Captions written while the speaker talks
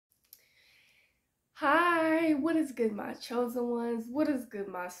What is good, my chosen ones? What is good,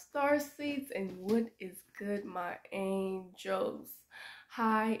 my star seeds? And what is good, my angels?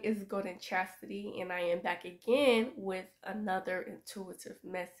 Hi, it's Golden Chastity, and I am back again with another intuitive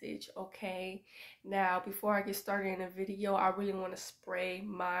message, okay? Now, before I get started in the video, I really want to spray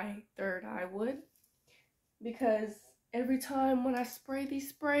my third eye wood, because every time when I spray these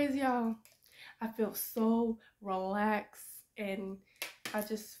sprays, y'all, I feel so relaxed, and I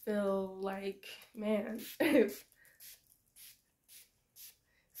just feel like, man,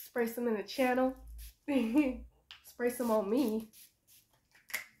 spray some in the channel, spray some on me.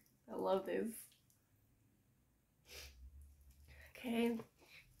 I love this. Okay,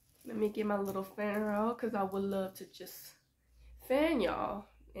 let me get my little fan out, because I would love to just fan y'all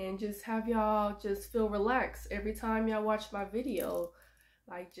and just have y'all just feel relaxed every time y'all watch my video.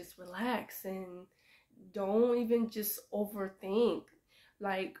 Like, just relax and don't even just overthink.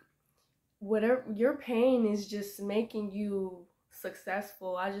 Like, whatever your pain is just making you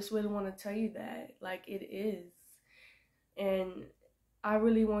successful. I just really want to tell you that, like, it is. And I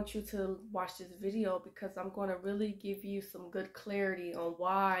really want you to watch this video, because I'm going to really give you some good clarity on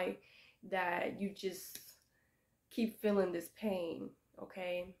why that you just keep feeling this pain.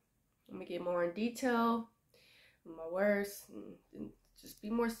 Okay, let me get more in detail with my words and just be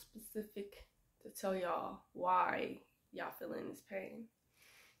more specific to tell y'all why y'all feeling this pain.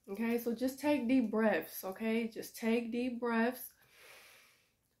 Okay, so just take deep breaths. Okay, just take deep breaths.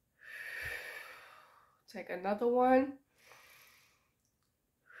 Take another one.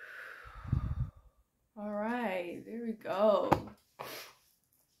 All right, there we go.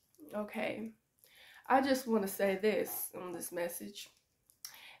 Okay, I just want to say this on this message,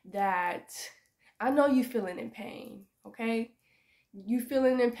 that I know you feeling in pain. Okay, you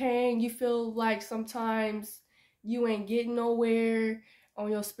feeling in pain. You feel like sometimes you ain't getting nowhere on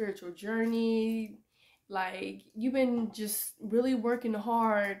your spiritual journey. Like, you've been just really working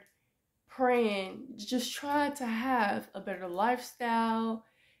hard, praying, just trying to have a better lifestyle,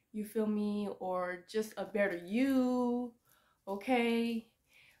 you feel me, or just a better you, okay?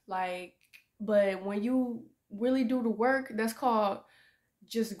 Like, but when you really do the work, that's called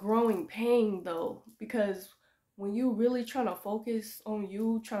just growing pain, though, because when you really trying to focus on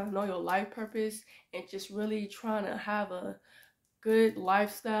you, trying to know your life purpose, and just really trying to have a good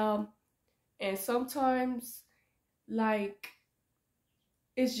lifestyle, and sometimes, like,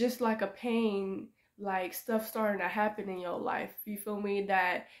 it's just like a pain, like stuff starting to happen in your life, you feel me,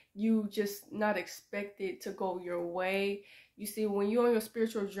 that you just not expected to go your way. You see, when you're on your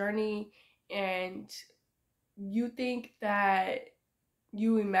spiritual journey and you think that,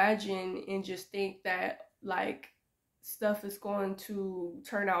 you imagine and just think that, like, stuff is going to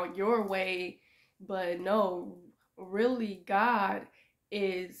turn out your way, but no, really God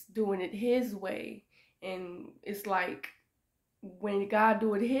is doing it his way. And it's like, when God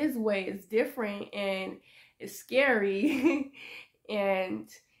do it his way, it's different and it's scary. And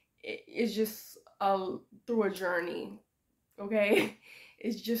it's just through a journey, okay?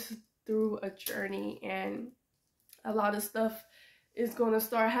 It's just through a journey, and a lot of stuff is going to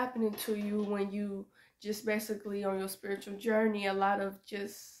start happening to you when you just basically on your spiritual journey.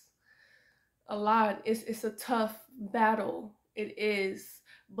 It's a tough battle, it is,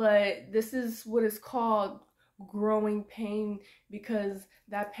 but this is what is called growing pain, because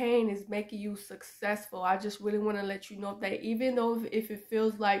that pain is making you successful. I just really want to let you know that even though if it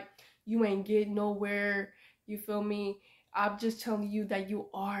feels like you ain't getting nowhere, you feel me, I'm just telling you that you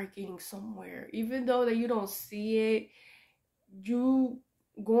are getting somewhere. Even though that you don't see it, you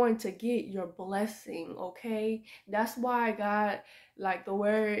going to get your blessing, okay? That's why God, like the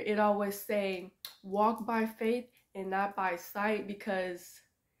word, it always say, walk by faith and not by sight, because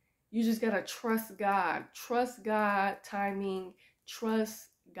you just gotta trust God. Trust God timing. Trust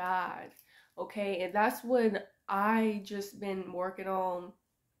God, okay? And that's what I just been working on,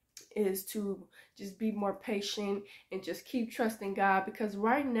 is to just be more patient and just keep trusting God. Because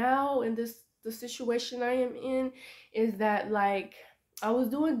right now in the situation I am in, is that, like, I was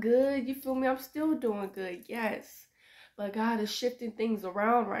doing good, you feel me, I'm still doing good, yes, but God is shifting things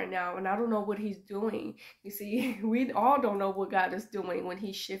around right now, and I don't know what he's doing. You see, we all don't know what God is doing when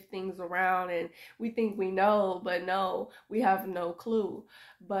he shifts things around, and we think we know, but no, we have no clue.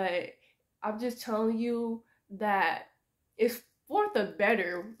 But I'm just telling you that it's for the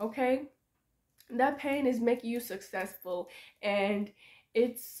better, okay? That pain is making you successful, and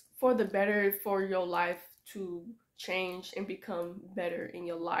it's for the better, for your life to change and become better in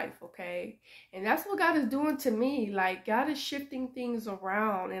your life, okay? And that's what God is doing to me. Like, God is shifting things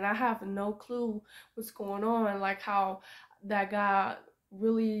around, and I have no clue what's going on, like how that God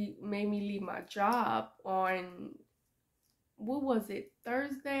really made me leave my job on, what was it,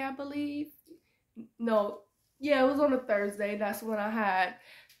 Thursday, I believe. No, yeah, it was on a Thursday. That's when I had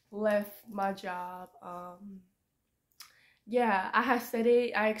left my job. Yeah, I had said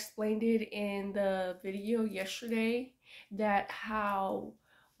it, I explained it in the video yesterday, that how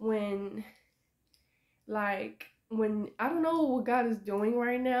when, like, when I don't know what God is doing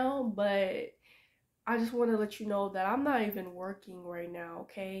right now, but I just want to let you know that I'm not even working right now,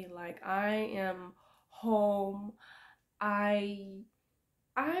 okay? Like, I am home. I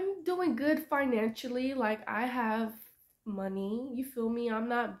I'm doing good financially. Like, I have money, you feel me? I'm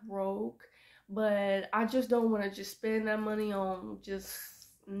not broke, but I just don't want to just spend that money on just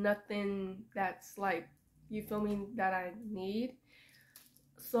nothing that's like, you feel me, that I need.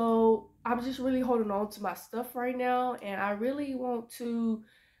 So I'm just really holding on to my stuff right now, and I really want to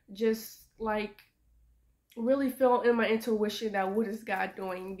just like really feel in my intuition that what is God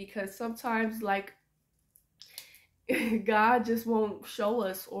doing, because sometimes like God just won't show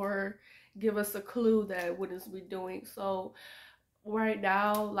us or give us a clue that what is we doing. So right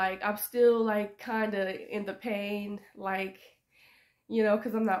now, like, I'm still like kind of in the pain, like,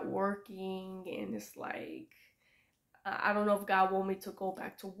 because I'm not working, and it's like I don't know if God wants me to go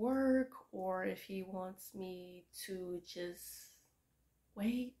back to work or if He wants me to just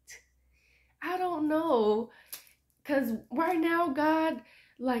wait. I don't know, cause right now God,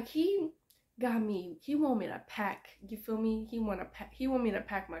 like, He got me. He want me to pack. You feel me? He want to pack. He want me to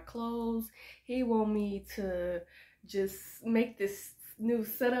pack my clothes. He want me to just make this new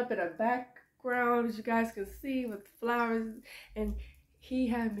setup in the background, as you guys can see, with flowers. And He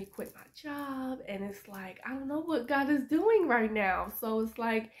had me quit my job, and it's like I don't know what God is doing right now. So it's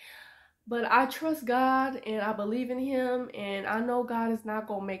like, but I trust God and I believe in Him, and I know God is not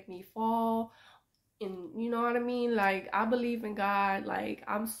gonna make me fall. And you know what I mean? Like, I believe in God. Like,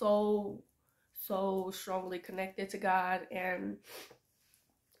 I'm so strongly connected to God. And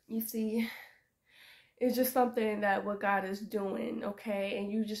you see, it's just something that what God is doing, okay?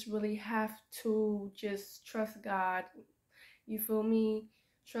 And you just really have to just trust God. You feel me?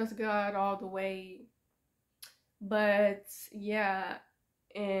 Trust God all the way. But yeah,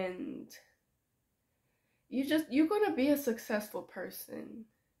 and you're gonna be a successful person,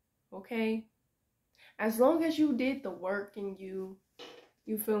 okay? As long as you did the work and you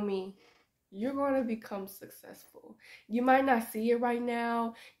feel me, you're going to become successful. You might not see it right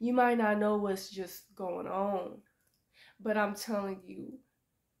now. You might not know what's just going on. But I'm telling you,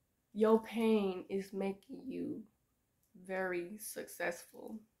 your pain is making you very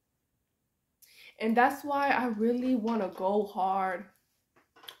successful. And that's why I really want to go hard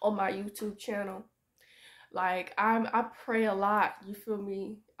on my YouTube channel. Like, I pray a lot, you feel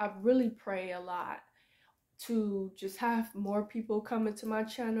me? I really pray a lot to just have more people come into my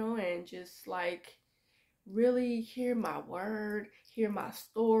channel and just like really hear my word, hear my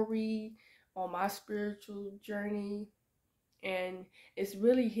story on my spiritual journey. And it's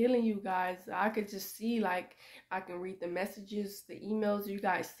really healing, you guys. I could just see, like, I can read the messages, the emails you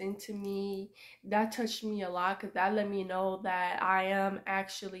guys send to me. That touched me a lot, because that let me know that I am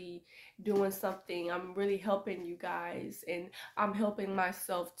actually doing something. I'm really helping you guys, and I'm helping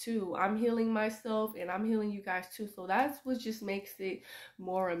myself too. I'm healing myself and I'm healing you guys too. So that's what just makes it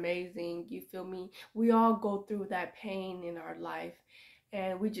more amazing, you feel me? We all go through that pain in our life,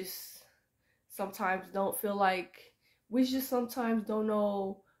 and we just sometimes don't feel like, we just sometimes don't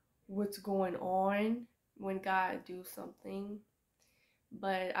know what's going on when God do something.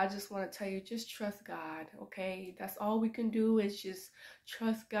 But I just want to tell you, just trust God, okay? That's all we can do, is just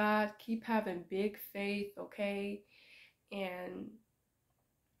trust God, keep having big faith, okay? And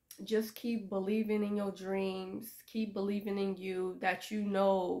just keep believing in your dreams, keep believing in you, that you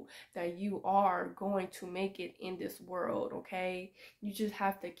know that you are going to make it in this world, okay? You just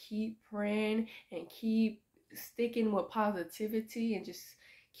have to keep praying and keep sticking with positivity, and just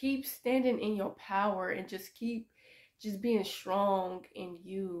keep standing in your power, and just keep just being strong in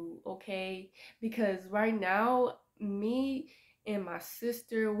you, okay? Because right now, me and my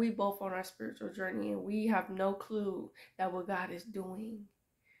sister, we both on our spiritual journey, and we have no clue that what God is doing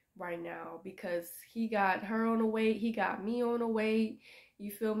right now, because He got her on the weight, He got me on the weight,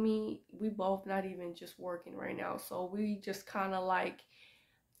 you feel me? We both not even just working right now, so we just kind of like,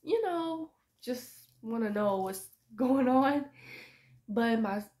 just want to know what's going on. But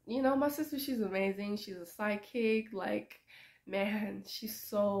my sister, she's amazing. She's a psychic. Like, man, she's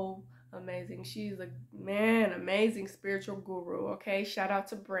so amazing. She's amazing spiritual guru, okay? Shout out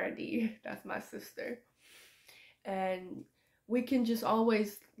to Brandy. That's my sister. And we can just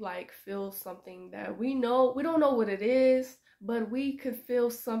always like feel something that we don't know what it is, but we could feel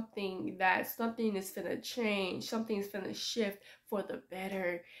something, that something is finna change, something's finna shift for the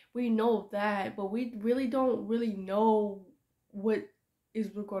better. We know that, but we really don't really know what is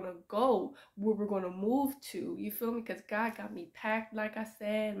we're gonna go, where we're gonna move to. You feel me? Because God got me packed, like I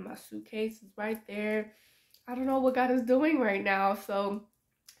said. My suitcase is right there. I don't know what God is doing right now. So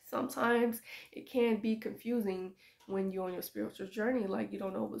sometimes it can be confusing when you're on your spiritual journey, like you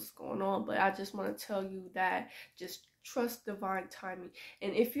don't know what's going on. But I just want to tell you that just trust divine timing.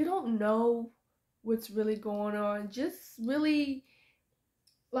 And if you don't know what's really going on, just really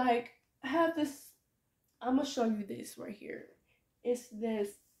like have this. I'm gonna show you this right here. It's this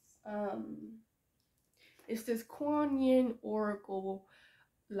um it's this Kuan Yin Oracle,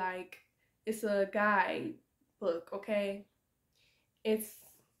 like it's a guide book, okay? It's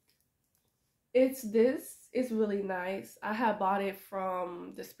it's really nice. I had bought it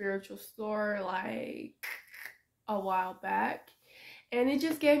from the spiritual store like a while back, and it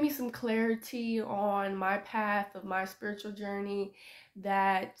just gave me some clarity on my path of my spiritual journey,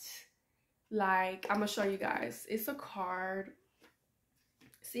 that like I'm gonna show you guys. It's a card.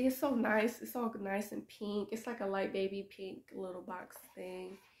 See, it's so nice. It's all nice and pink. It's like a light baby pink little box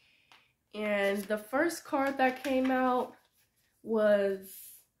thing. And the first card that came out was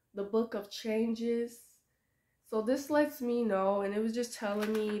the Book of Changes. So this lets me know, and it was just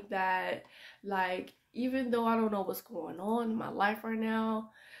telling me that, like, even though I don't know what's going on in my life right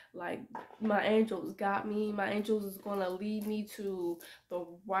now, like, my angels got me. My angels is going to lead me to the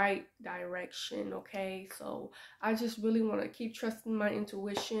right direction, okay? So I just really want to keep trusting my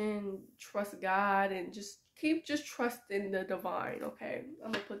intuition, trust God, and just keep just trusting the divine, okay?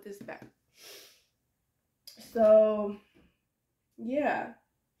 I'm going to put this back. So, yeah.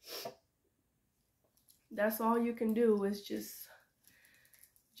 That's all you can do is just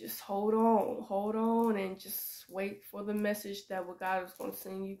hold on, and just wait for the message that what God is going to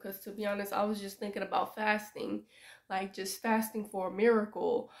send you. Because to be honest, I was just thinking about fasting, like just fasting for a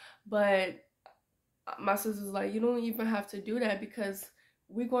miracle. But my sister's like, you don't even have to do that, because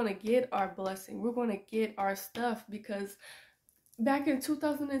we're going to get our blessing. We're going to get our stuff, because back in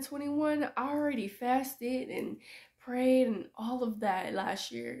 2021, I already fasted and prayed and all of that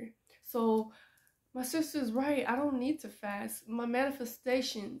last year. So my sister's right. I don't need to fast. My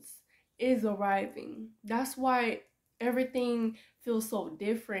manifestations is arriving. That's why everything feels so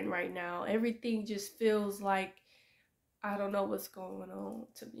different right now. Everything just feels like I don't know what's going on,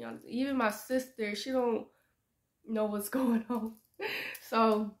 to be honest. Even my sister, she don't know what's going on.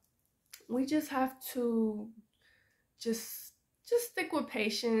 So we just have to just stick with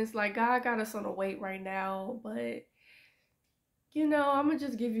patience. Like, God got us on a wait right now, but you know, I'm gonna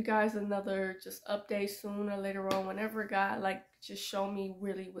just give you guys another just update sooner or later on, whenever God like just show me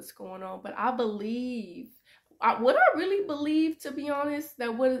really what's going on. But I believe, what I really believe, to be honest,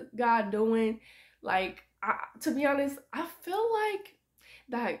 that what God doing, like, to be honest, I feel like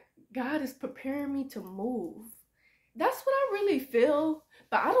that God is preparing me to move. That's what I really feel,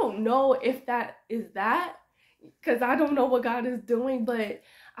 but I don't know if that is that, because I don't know what God is doing. But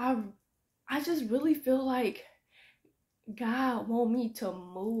I just really feel like God want me to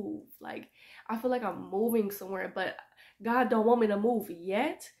move. Like, I feel like I'm moving somewhere, but God don't want me to move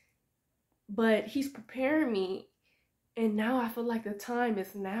yet. But He's preparing me, and now I feel like the time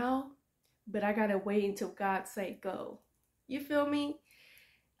is now. But I gotta wait until God say go. You feel me?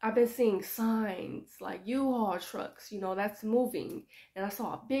 I've been seeing signs like U-Haul trucks, you know, that's moving. And I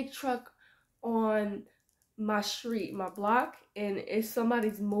saw a big truck on my street, my block, and it's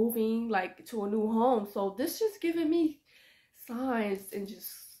somebody's moving like to a new home. So this just giving me signs and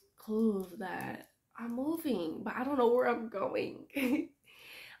just clues that I'm moving, but I don't know where I'm going.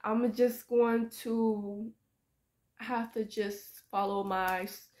 I'm just going to have to just follow my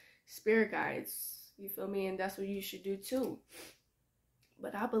spirit guides. You feel me? And that's what you should do too.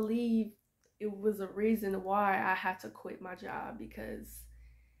 But I believe it was a reason why I had to quit my job, because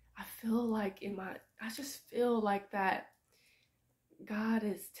I feel like I just feel like that God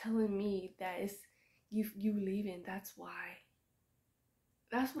is telling me that it's you leaving. That's why.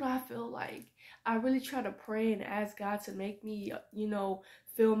 That's what I feel like. I really try to pray and ask God to make me, you know,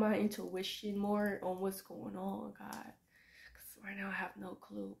 feel my intuition more on what's going on, God. Because right now I have no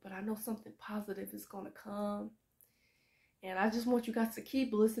clue, but I know something positive is going to come. And I just want you guys to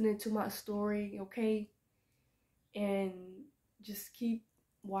keep listening to my story, okay? And just keep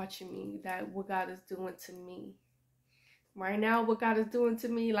watching me, that what God is doing to me. Right now, what God is doing to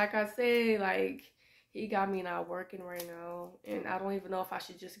me, like I said, like, He got me not working right now, and I don't even know if I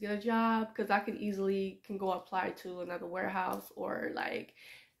should just get a job, because I can go apply to another warehouse or like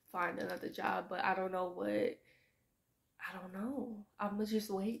find another job, but I don't know what I don't know. I'm gonna just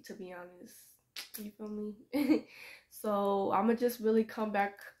wait, to be honest. You feel me? So I'm gonna just really come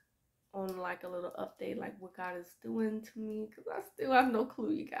back on like a little update, like what God is doing to me, because I still have no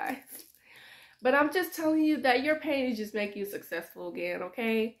clue, you guys. But I'm just telling you that your pain is just making you successful again,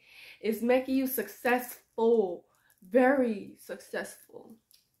 okay? It's making you successful, very successful.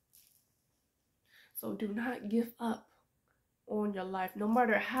 So do not give up on your life, no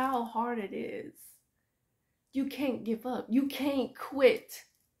matter how hard it is. You can't give up. You can't quit.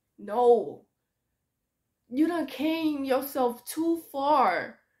 No. You done came yourself too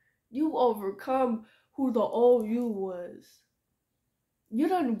far. You overcome who the old you was. You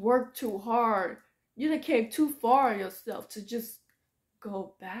done worked too hard. You done came too far yourself to just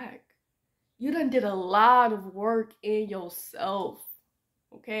go back. You done did a lot of work in yourself.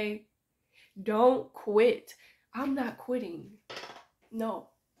 Okay? Don't quit. I'm not quitting. No,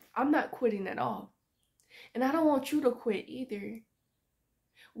 I'm not quitting at all. And I don't want you to quit either.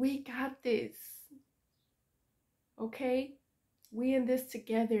 We got this. Okay? We in this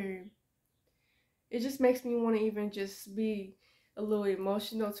together. It just makes me want to even just be a little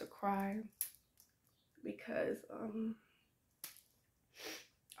emotional to cry. Because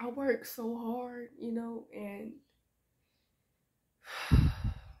I work so hard, you know, and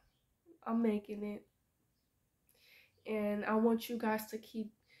I'm making it. And I want you guys to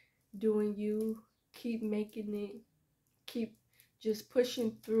keep doing you, keep making it, keep just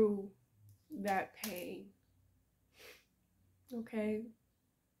pushing through that pain. Okay?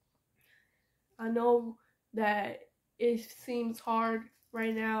 I know that it seems hard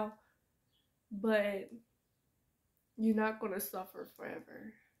right now, but you're not going to suffer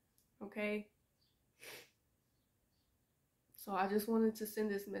forever. Okay? So I just wanted to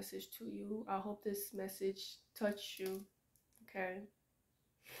send this message to you. I hope this message touched you. Okay?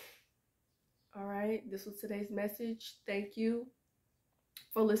 All right. This was today's message. Thank you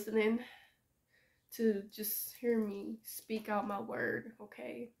for listening to just hear me speak out my word.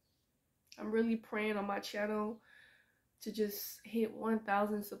 Okay? I'm really praying on my channel to just hit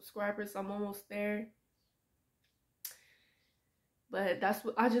 1,000 subscribers. I'm almost there. But that's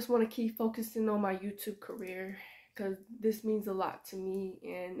what I just want to keep focusing on my YouTube career, because this means a lot to me,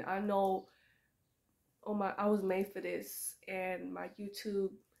 and I know I was made for this, and my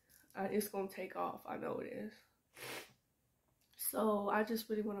YouTube it's gonna take off. I know it is. So I just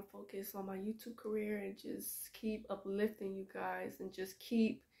really want to focus on my YouTube career and just keep uplifting you guys and just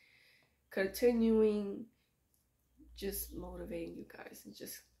keep continuing, just motivating you guys and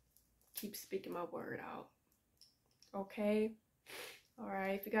just keep speaking my word out. Okay?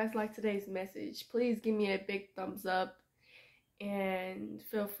 Alright, if you guys like today's message, please give me a big thumbs up and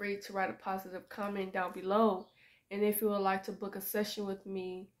feel free to write a positive comment down below. And if you would like to book a session with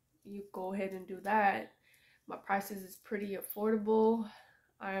me, you go ahead and do that. My prices is pretty affordable.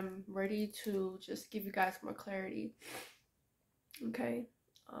 I'm ready to just give you guys more clarity. Okay?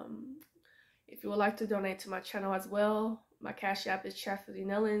 If you would like to donate to my channel as well, my Cash App is Chastity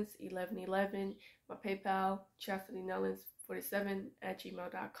Nellens 1111. My PayPal,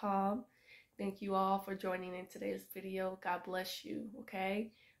 ChastityNellens47@gmail.com. Thank you all for joining in today's video. God bless you,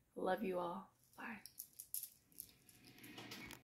 okay? I love you all. Bye.